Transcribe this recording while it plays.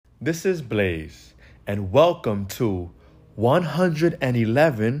This is Blaze, and welcome to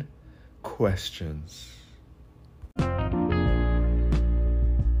 111 Questions.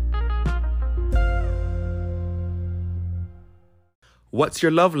 What's your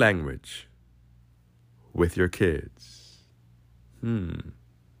love language with your kids?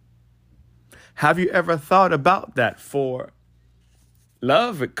 Have you ever thought about that? For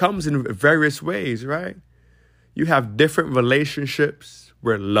love, it comes in various ways, right? You have different relationships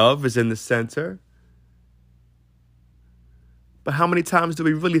where love is in the center. But how many times do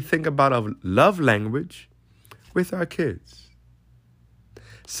we really think about our love language with our kids?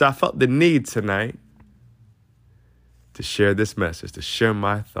 So I felt the need tonight to share this message, to share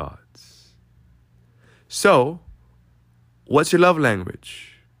my thoughts. So, what's your love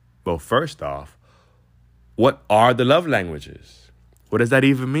language? Well, first off, what are the love languages? What does that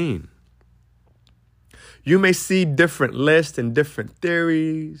even mean? You may see different lists and different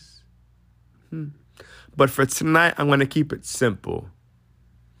theories. But for tonight, I'm going to keep it simple.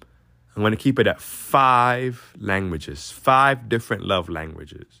 I'm going to keep it at 5 languages, 5 different love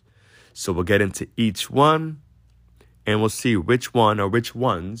languages. So we'll get into each one, and we'll see which one or which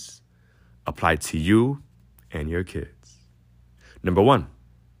ones apply to you and your kids. Number 1,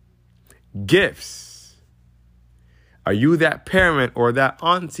 gifts. Are you that parent or that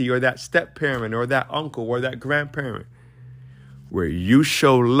auntie or that step-parent or that uncle or that grandparent where you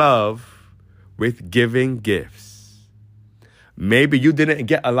show love with giving gifts? Maybe you didn't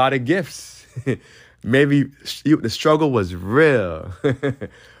get a lot of gifts. Maybe the struggle was real.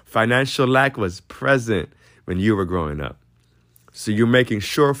 Financial lack was present when you were growing up. So you're making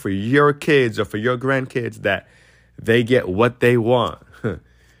sure for your kids or for your grandkids that they get what they want.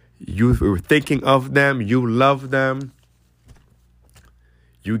 You were thinking of them, you love them.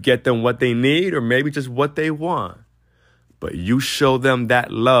 You get them what they need or maybe just what they want. But you show them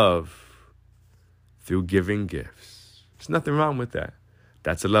that love through giving gifts. There's nothing wrong with that.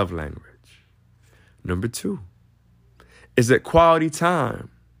 That's a love language. Number 2, is it quality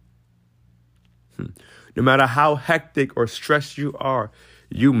time? No matter how hectic or stressed you are,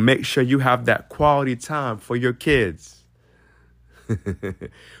 you make sure you have that quality time for your kids.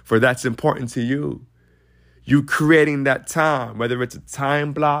 For that's important to you. You creating that time, whether it's a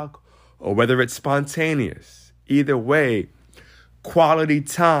time block or whether it's spontaneous. Either way, quality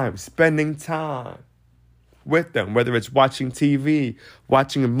time, spending time with them, whether it's watching TV,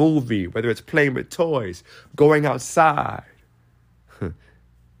 watching a movie, whether it's playing with toys, going outside.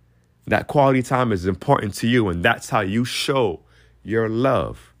 That quality time is important to you, and that's how you show your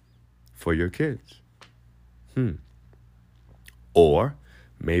love for your kids. Or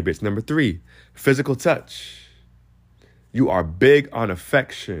maybe it's number 3, physical touch. You are big on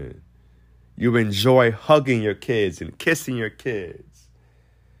affection. You enjoy hugging your kids and kissing your kids.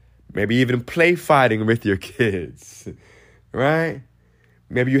 Maybe even play fighting with your kids, right?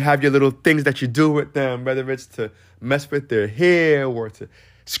 Maybe you have your little things that you do with them, whether it's to mess with their hair or to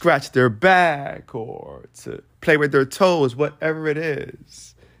scratch their back or to play with their toes, whatever it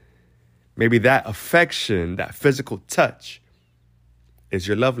is. Maybe that affection, that physical touch is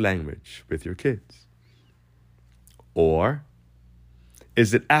your love language with your kids. Or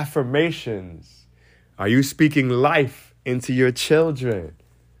is it affirmations? Are you speaking life into your children?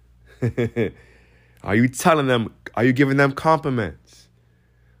 Are you giving them compliments?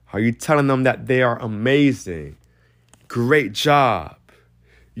 Are you telling them that they are amazing? Great job.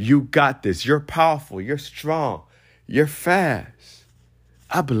 You got this. You're powerful. You're strong. You're fast.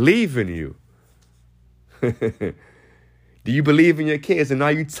 I believe in you. Do you believe in your kids? And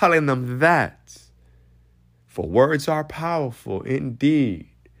are you telling them that? For words are powerful indeed.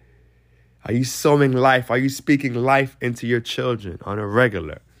 Are you sowing life? Are you speaking life into your children on a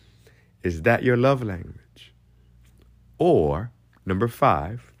regular? Is that your love language? Or, number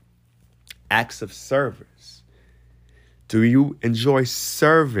 5, acts of service. Do you enjoy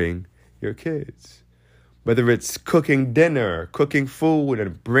serving your kids? Whether it's cooking dinner, cooking food,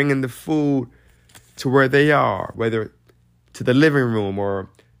 and bringing the food to where they are, whether to the living room or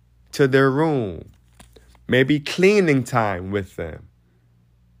to their room. Maybe cleaning time with them.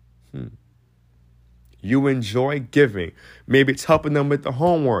 You enjoy giving. Maybe it's helping them with the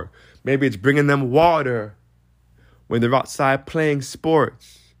homework. Maybe it's bringing them water when they're outside playing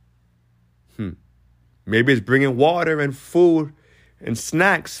sports. Maybe it's bringing water and food and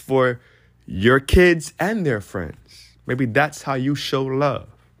snacks for your kids and their friends. Maybe that's how you show love.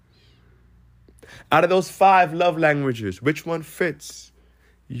 Out of those 5 love languages, which one fits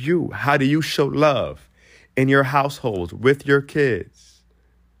you? How do you show love in your household with your kids?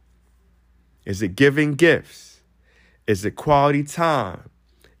 Is it giving gifts? Is it quality time?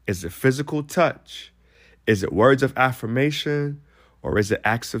 Is it physical touch? Is it words of affirmation? Or is it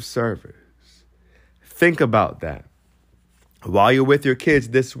acts of service? Think about that. While you're with your kids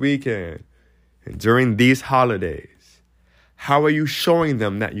this weekend and during these holidays, how are you showing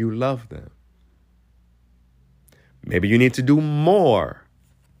them that you love them? Maybe you need to do more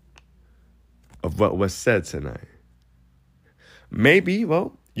of what was said tonight. Maybe,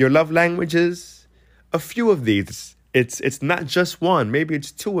 your love language is a few of these. It's not just one. Maybe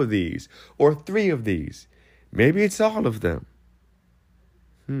it's 2 of these or 3 of these. Maybe it's all of them.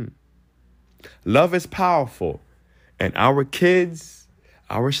 Love is powerful. And our kids,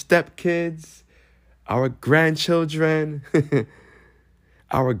 our stepkids, our grandchildren,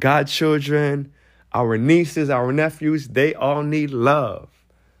 our godchildren, our nieces, our nephews, they all need love.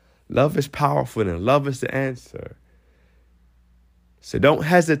 Love is powerful and love is the answer. So don't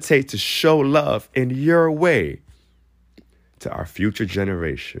hesitate to show love in your way to our future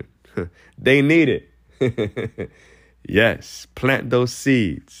generation. They need it. Yes, plant those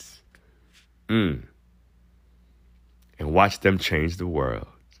seeds. And watch them change the world.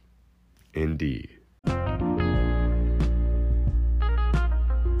 Indeed.